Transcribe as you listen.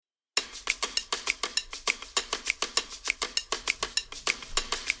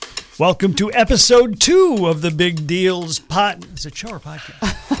Welcome to episode 2 of the Big Deals Is it show or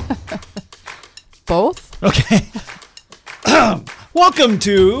podcast? Both? Okay. Welcome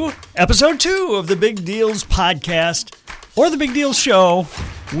to episode 2 of the Big Deals podcast, or the Big Deals show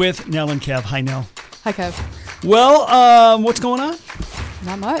with Nell and Kev. Hi, Nell. Hi, Kev. Well, what's going on?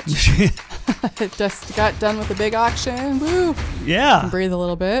 Not much. Just got done with the big auction. Woo. Yeah. Can breathe a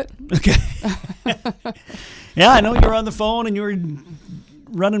little bit. Okay. Yeah, I know you were on the phone and you were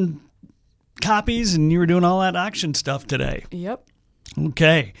running copies and you were doing all that auction stuff today. Yep.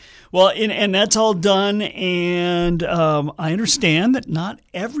 Okay. Well, and that's all done, and I understand that not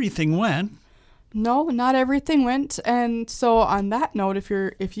everything went. No, not everything went. And so on that note, if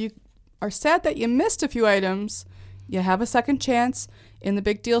you are sad that you missed a few items, you have a second chance. In the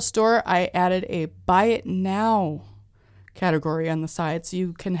Big Deal store, I added a Buy It Now category on the side. So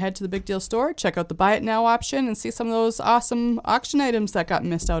you can head to the Big Deal store, check out the Buy It Now option, and see some of those awesome auction items that got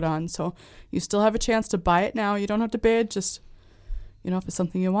missed out on. So you still have a chance to buy it now. You don't have to bid. Just, if it's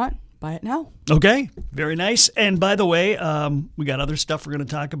something you want, buy it now. Okay. Very nice. And by the way, we got other stuff we're going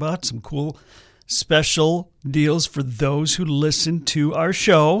to talk about, some cool special deals for those who listen to our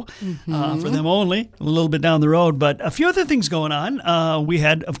show, for them only, a little bit down the road. But a few other things going on. We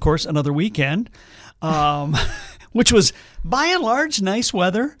had, of course, another weekend, which was, by and large, nice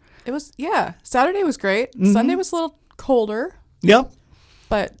weather. It was, yeah. Saturday was great. Mm-hmm. Sunday was a little colder. Yep.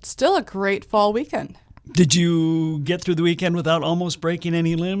 But still a great fall weekend. Did you get through the weekend without almost breaking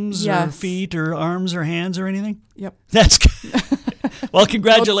any limbs or feet or arms or hands or anything? Yep. That's good. Well,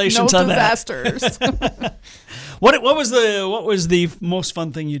 congratulations on disasters. That. What was the most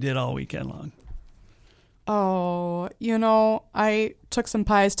fun thing you did all weekend long? Oh, I took some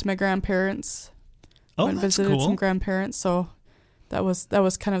pies to my grandparents. Oh, went that's visited cool. some grandparents, so that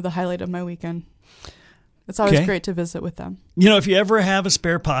was kind of the highlight of my weekend. It's always great to visit with them. If you ever have a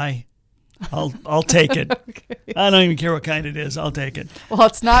spare pie, I'll take it. Okay. I don't even care what kind it is. I'll take it. Well,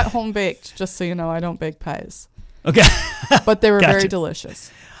 it's not home baked, just so you know. I don't bake pies. Okay. But they were Gotcha. very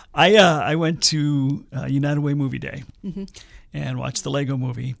delicious. I went to United Way Movie Day and watched the Lego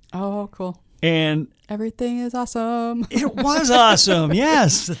movie. Oh, cool. And everything is awesome. It was awesome.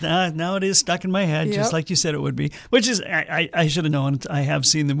 Yes. Now it is stuck in my head, Yep. just like you said it would be, which is, I should have known. I have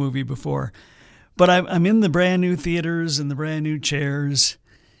seen the movie before, but I'm in the brand new theaters and the brand new chairs.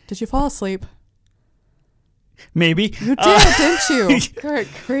 Did you fall asleep? Maybe. You did, didn't you?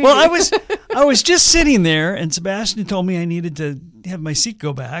 Crazy. Well, I was just sitting there, and Sebastian told me I needed to have my seat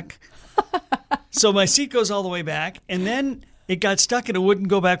go back. So my seat goes all the way back, and then it got stuck and it wouldn't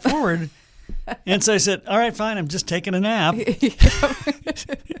go back forward. And so I said, all right, fine, I'm just taking a nap.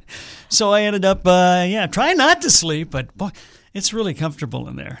 So I ended up, trying not to sleep, but boy, it's really comfortable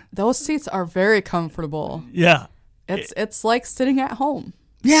in there. Those seats are very comfortable. Yeah. It's like sitting at home.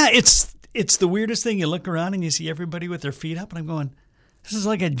 Yeah, it's the weirdest thing. You look around and you see everybody with their feet up, and I'm going, this is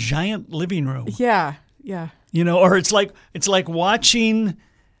like a giant living room. Yeah, yeah. Or it's like watching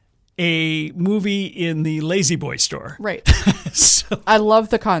a movie in the Lazy Boy store. Right. So, I love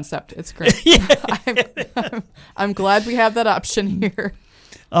the concept. It's great. Yeah. I'm glad we have that option here.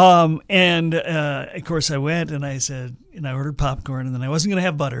 And of course I went and I said, and I ordered popcorn, and then I wasn't going to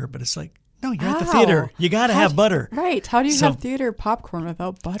have butter, but it's like, no, you're at the theater. You got to have butter. Right. How do you have theater popcorn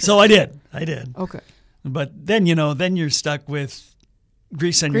without butter? So I did. Okay. But then, then you're stuck with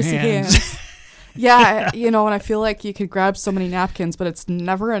grease on your hands. Yeah. And I feel like you could grab so many napkins, but it's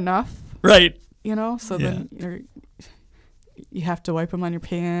never enough. Right. So then you have to wipe them on your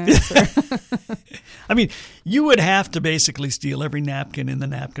pants. I mean, you would have to basically steal every napkin in the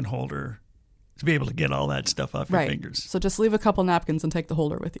napkin holder to be able to get all that stuff off your fingers. So just leave a couple napkins and take the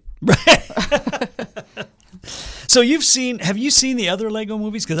holder with you. Right. So have you seen the other Lego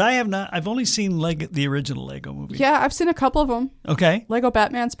movies? Because I have not. I've only seen the original Lego movie. Yeah, I've seen a couple of them. Okay. Lego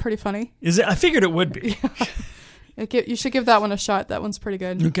Batman's pretty funny. Is it? I figured it would be. Yeah. You should give that one a shot. That one's pretty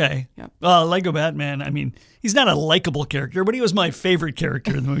good. Okay. Yeah. Lego Batman, I mean, he's not a likable character, but he was my favorite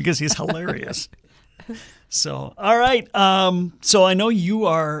character in the movie because he's hilarious. So, all right. So I know you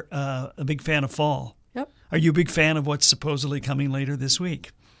are a big fan of fall. Yep. Are you a big fan of what's supposedly coming later this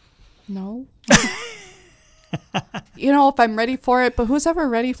week? No. If I'm ready for it, but who's ever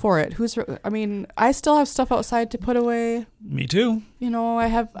ready for it? I still have stuff outside to put away. Me too. I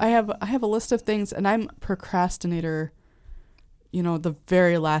have a list of things, and I'm procrastinator. The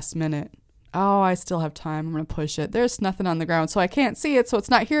very last minute. Oh, I still have time. I'm going to push it. There's nothing on the ground, so I can't see it, so it's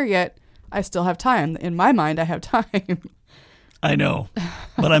not here yet. I still have time. In my mind, I have time. I know.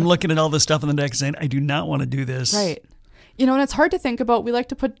 But I'm looking at all this stuff on the deck saying, I do not want to do this. Right. And it's hard to think about. We like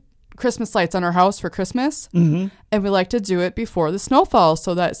to put Christmas lights on our house for Christmas. Mm-hmm. And we like to do it before the snow falls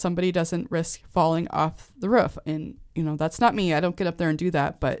so that somebody doesn't risk falling off the roof. And, that's not me. I don't get up there and do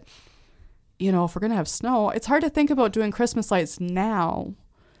that. But, if we're going to have snow, it's hard to think about doing Christmas lights now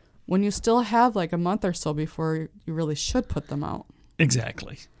when you still have like a month or so before you really should put them out.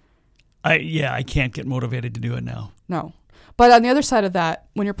 Exactly. I can't get motivated to do it now. No. But on the other side of that,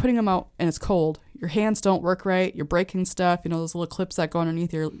 when you're putting them out and it's cold, your hands don't work right, you're breaking stuff, those little clips that go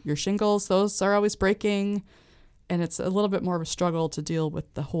underneath your shingles, those are always breaking. And it's a little bit more of a struggle to deal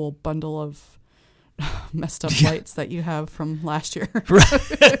with the whole bundle of messed up lights that you have from last year.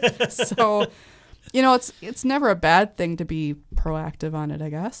 So, it's never a bad thing to be proactive on it, I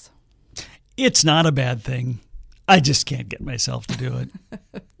guess. It's not a bad thing. I just can't get myself to do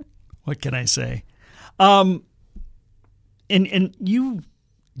it. What can I say? And you,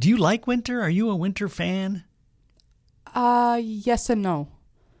 do you like winter? Are you a winter fan? Yes and no.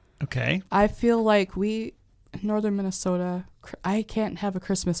 Okay. I feel like northern Minnesota, I can't have a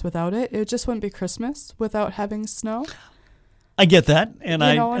Christmas without it. It just wouldn't be Christmas without having snow. I get that, and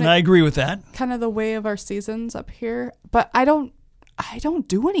I agree with that. Kind of the way of our seasons up here. But I don't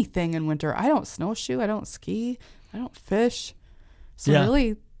do anything in winter. I don't snowshoe. I don't ski. I don't fish. So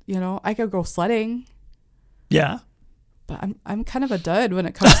really, I could go sledding. Yeah. But I'm kind of a dud when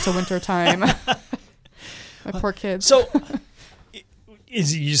it comes to winter time. My poor kids. So,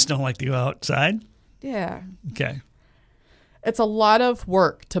 you just don't like to go outside? Yeah. Okay. It's a lot of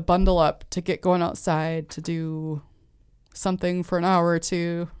work to bundle up, to get going outside, to do something for an hour or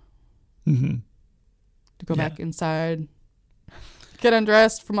two, mm-hmm. to go back inside, get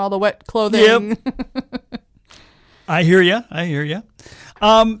undressed from all the wet clothing. Yep. I hear you.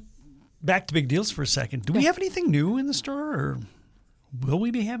 Back to big deals for a second. Do we have anything new in the store, or will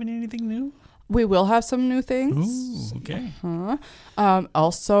we be having anything new? We will have some new things. Ooh, okay.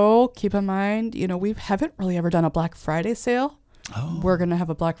 Also, keep in mind, we haven't really ever done a Black Friday sale. Oh. We're going to have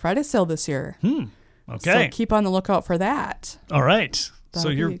a Black Friday sale this year. Okay. So keep on the lookout for that. All right.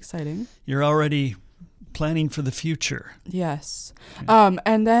 That'll be exciting. You're already planning for the future. Yes. Okay.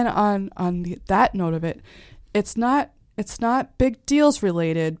 And then on that note of it, it's not big deals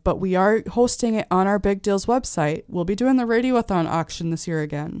related, but we are hosting it on our Big Deals website. We'll be doing the Radiothon auction this year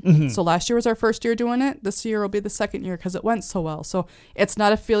again. Mm-hmm. So last year was our first year doing it. This year will be the second year because it went so well. So it's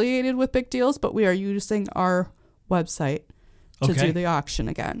not affiliated with Big Deals, but we are using our website to do the auction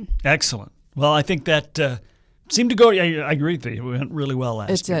again. Excellent. Well, I think that seemed to go. I agree with you. It went really well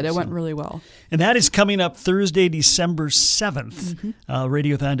last year. It did. It went really well. And that is coming up Thursday, December 7th. Mm-hmm.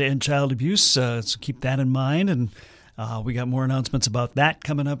 Radiothon to End Child Abuse. So keep that in mind. And we got more announcements about that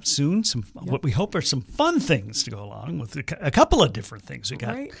coming up soon. What we hope are some fun things to go along with a couple of different things we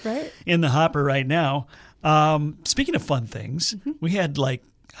got in the hopper right now. Speaking of fun things, we had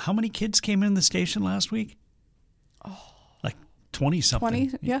how many kids came in the station last week? 20-something.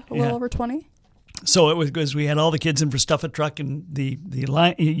 20, a little over 20. So it was because we had all the kids in for Stuff a Truck, and the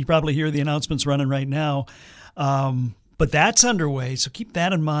line. You probably hear the announcements running right now. But that's underway, so keep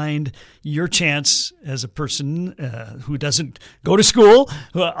that in mind. Your chance as a person who doesn't go to school,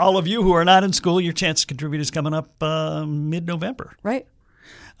 all of you who are not in school, your chance to contribute is coming up mid-November. Right.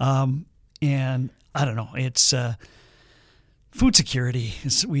 And I don't know, it's food security.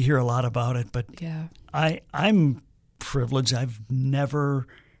 We hear a lot about it, but I'm privileged. I've never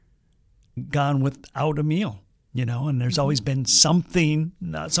gone without a meal, and there's always been something,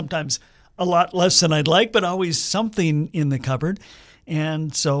 sometimes a lot less than I'd like, but always something in the cupboard.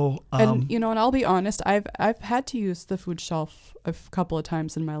 And so, and I'll be honest, I've had to use the food shelf a couple of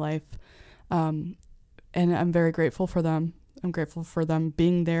times in my life. And I'm very grateful for them. I'm grateful for them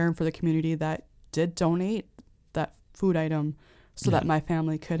being there and for the community that did donate that food item so that my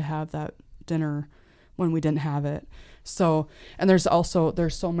family could have that dinner when we didn't have it. So, and there's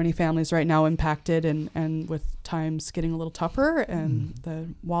so many families right now impacted and with times getting a little tougher and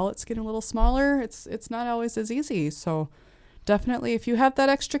the wallets getting a little smaller, it's not always as easy. So definitely if you have that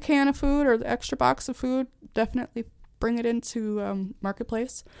extra can of food or the extra box of food, definitely bring it into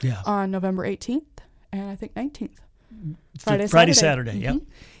Marketplace on November 18th and I think 19th. Friday, Saturday. Yep.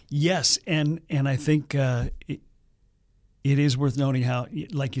 Yes. And I think, it is worth noting how,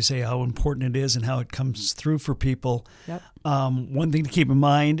 like you say, how important it is and how it comes through for people. Yep. One thing to keep in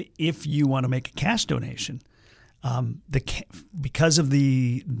mind, if you want to make a cash donation, because of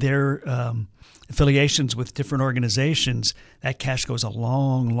their affiliations with different organizations, that cash goes a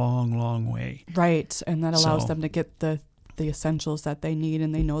long, long, long way. Right, and that allows them to get the essentials that they need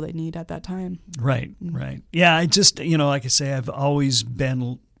and they know they need at that time. Right, right. Yeah, I just, like I say, I've always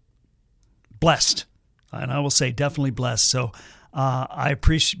been blessed. And I will say definitely blessed. So I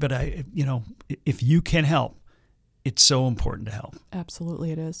appreciate, but if you can help, it's so important to help.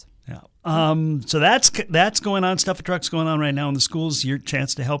 Absolutely, it is. Yeah. So that's going on. Stuff and Trucks going on right now in the schools. Your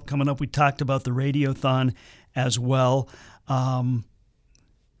chance to help coming up. We talked about the Radiothon as well.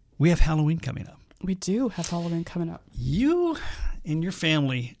 We have Halloween coming up. We do have Halloween coming up. You and your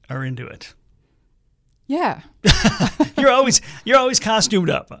family are into it. Yeah. You're always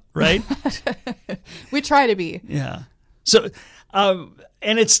costumed up, right? We try to be. Yeah. So,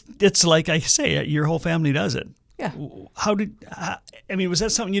 and it's like I say, your whole family does it. Yeah. Was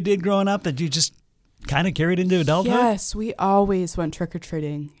that something you did growing up that you just kind of carried into adulthood? Yes, we always went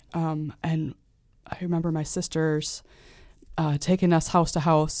trick-or-treating. And I remember my sisters taking us house to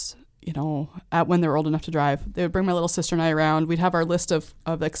house, when they were old enough to drive. They would bring my little sister and I around. We'd have our list of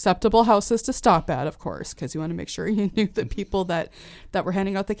acceptable houses to stop at, of course, because you want to make sure you knew the people that were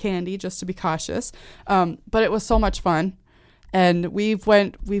handing out the candy, just to be cautious. But it was so much fun. And we've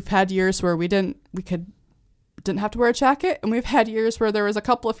had years where we didn't have to wear a jacket, and we've had years where there was a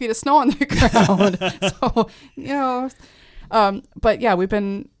couple of feet of snow on the ground. So, but yeah, we've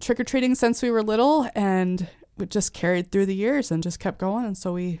been trick-or-treating since we were little, and we just carried through the years and just kept going. And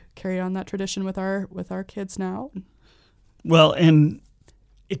so we carry on that tradition with our kids now. Well, and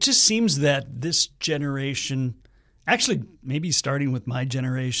it just seems that this generation, actually maybe starting with my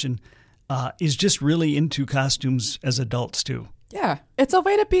generation, is just really into costumes as adults too. Yeah. It's a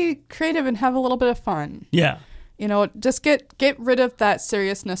way to be creative and have a little bit of fun. Yeah. Just get rid of that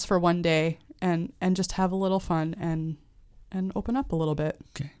seriousness for one day and just have a little fun and open up a little bit.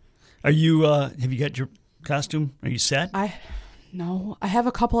 Okay. Are you, have you got your costume? Are you set? No, I have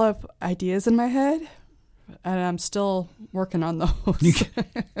a couple of ideas in my head, and I'm still working on those.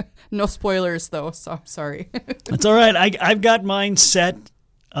 No spoilers though, so I'm sorry. That's all right. I've got mine set.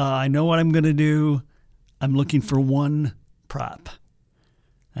 I know what I'm going to do. I'm looking for one prop.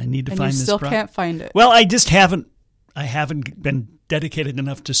 I need to find this prop. And you still can't find it. Well, I just haven't been dedicated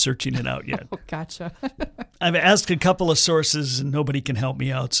enough to searching it out yet. Oh, gotcha. I've asked a couple of sources and nobody can help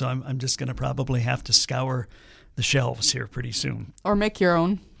me out, so I'm just going to probably have to scour the shelves here pretty soon. Or make your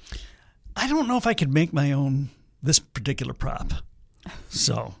own. I don't know if I could make my own this particular prop.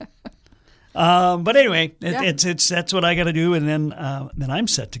 So, but anyway, that's what I got to do, and then I'm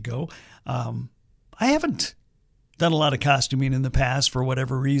set to go. I haven't done a lot of costuming in the past for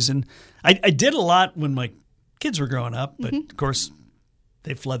whatever reason. I did a lot when my kids were growing up, but of course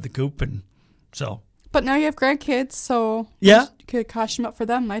they fled the coop, and so. But now you have grandkids, so yeah, you could costume up for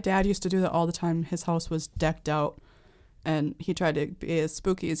them. My dad used to do that all the time. His house was decked out, and he tried to be as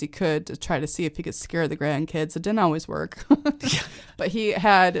spooky as he could to try to see if he could scare the grandkids. It didn't always work. But he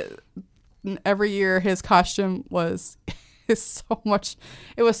had, every year his costume was so much,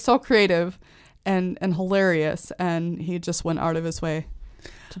 it was so creative and hilarious, and he just went out of his way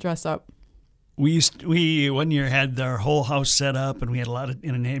to dress up. We one year had our whole house set up, and we had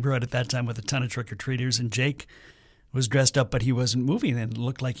in a neighborhood at that time with a ton of trick-or-treaters, and Jake was dressed up, but he wasn't moving, and it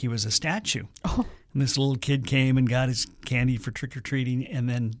looked like he was a statue. Oh. And this little kid came and got his candy for trick-or-treating, and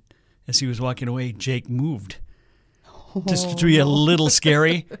then as he was walking away, Jake moved. Just to be a little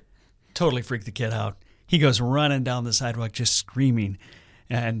scary. Totally freaked the kid out. He goes running down the sidewalk just screaming.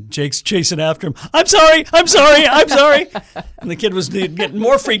 And Jake's chasing after him. I'm sorry. And the kid was getting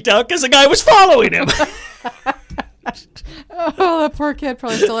more freaked out because the guy was following him. Oh, that poor kid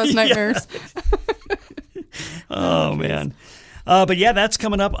probably still has nightmares. Oh, man. But yeah, that's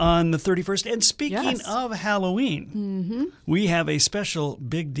coming up on the 31st. And speaking of Halloween, we have a special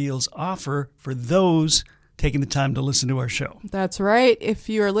Big Deals offer for those taking the time to listen to our show. That's right. If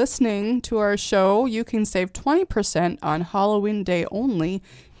you're listening to our show, you can save 20% on Halloween Day only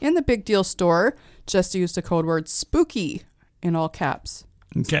in the Big Deal store. Just use the code word SPOOKY in all caps.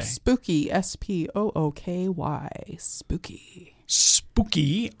 Okay. Spooky, SPOOKY, spooky.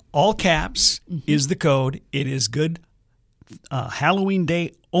 Spooky, all caps, is the code. It is good Halloween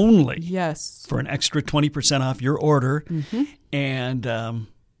Day only. Yes. For an extra 20% off your order. And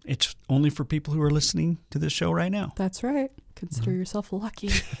it's only for people who are listening to this show right now. That's right. Consider yourself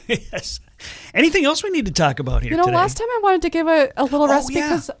lucky. Yes. Anything else we need to talk about here today? Last time I wanted to give a little recipe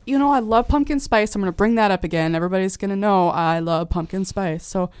because, I love pumpkin spice. I'm going to bring that up again. Everybody's going to know I love pumpkin spice.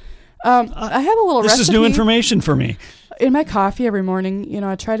 So I have a little recipe. This is new information for me. In my coffee every morning,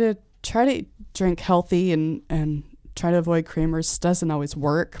 I try to drink healthy and try to avoid creamers. Doesn't always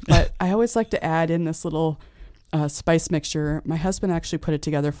work, but I always like to add in this little spice mixture. My husband actually put it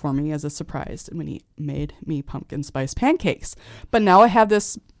together for me as a surprise when he made me pumpkin spice pancakes. But now I have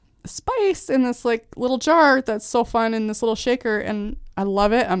this spice in this little jar that's so fun in this little shaker, and I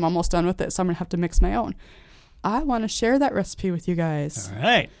love it. I'm almost done with it, so I'm gonna have to mix my own. I want to share that recipe with you guys. All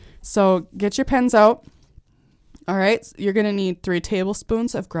right. So get your pens out. All right. You're going to need 3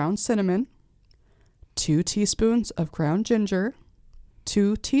 tablespoons of ground cinnamon, 2 teaspoons of ground ginger,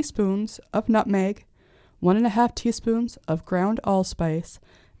 2 teaspoons of nutmeg, 1.5 teaspoons of ground allspice,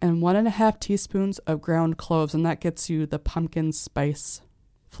 and 1.5 teaspoons of ground cloves. And that gets you the pumpkin spice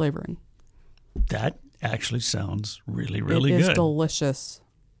flavoring. That actually sounds really, really good. It is delicious.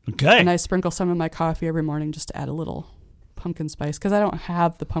 Okay. And I sprinkle some in my coffee every morning just to add a little pumpkin spice because I don't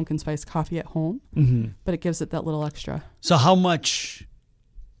have the pumpkin spice coffee at home, but it gives it that little extra. So how much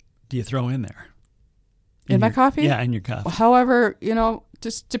do you throw in there? In my coffee? Yeah, in your coffee. However,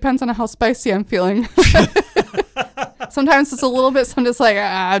 just depends on how spicy I'm feeling. Sometimes it's a little bit, sometimes like, we're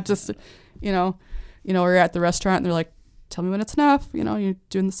at the restaurant and they're like, tell me when it's enough. You're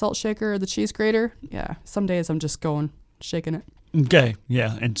doing the salt shaker or the cheese grater. Yeah. Some days I'm just shaking it. Okay.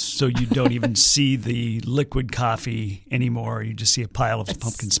 Yeah. And so you don't even see the liquid coffee anymore. You just see a pile of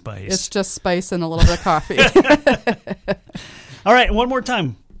pumpkin spice. It's just spice and a little bit of coffee. All right. One more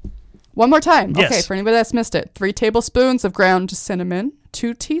time. One more time. Yes. Okay. For anybody that's missed it, 3 tablespoons of ground cinnamon,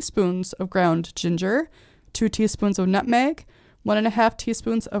 2 teaspoons of ground ginger, 2 teaspoons of nutmeg, 1.5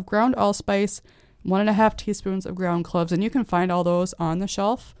 teaspoons of ground allspice, 1.5 teaspoons of ground cloves. And you can find all those on the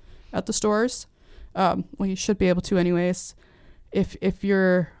shelf at the stores. Well, you should be able to anyways. If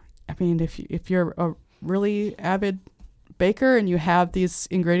you're a really avid baker and you have these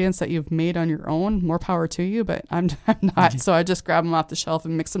ingredients that you've made on your own, more power to you, but I'm not. So I just grab them off the shelf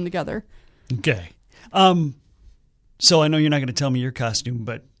and mix them together. Okay. So I know you're not going to tell me your costume,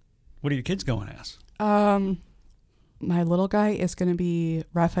 but what are your kids going as? My little guy is going to be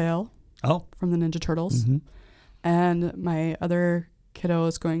Raphael. Oh. From the Ninja Turtles. Mm-hmm. And my other kiddo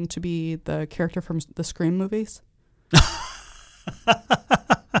is going to be the character from the Scream movies.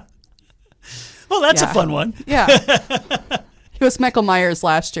 Well, that's a fun one. Yeah. He was Michael Myers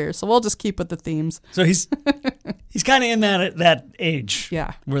last year, so we'll just keep with the themes. So he's kind of in that age.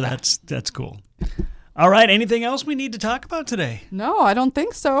 Yeah. Where that's cool. All right. Anything else we need to talk about today? No, I don't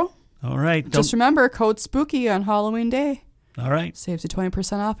think so. All right. Just remember, code SPOOKY on Halloween Day. All right. Saves you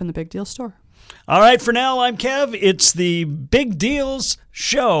 20% off in the Big Deal store. All right. For now, I'm Kev. It's the Big Deals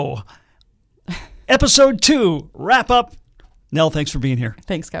Show. Episode 2. Wrap up. Nell, thanks for being here.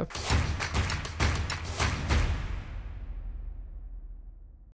 Thanks, Kev.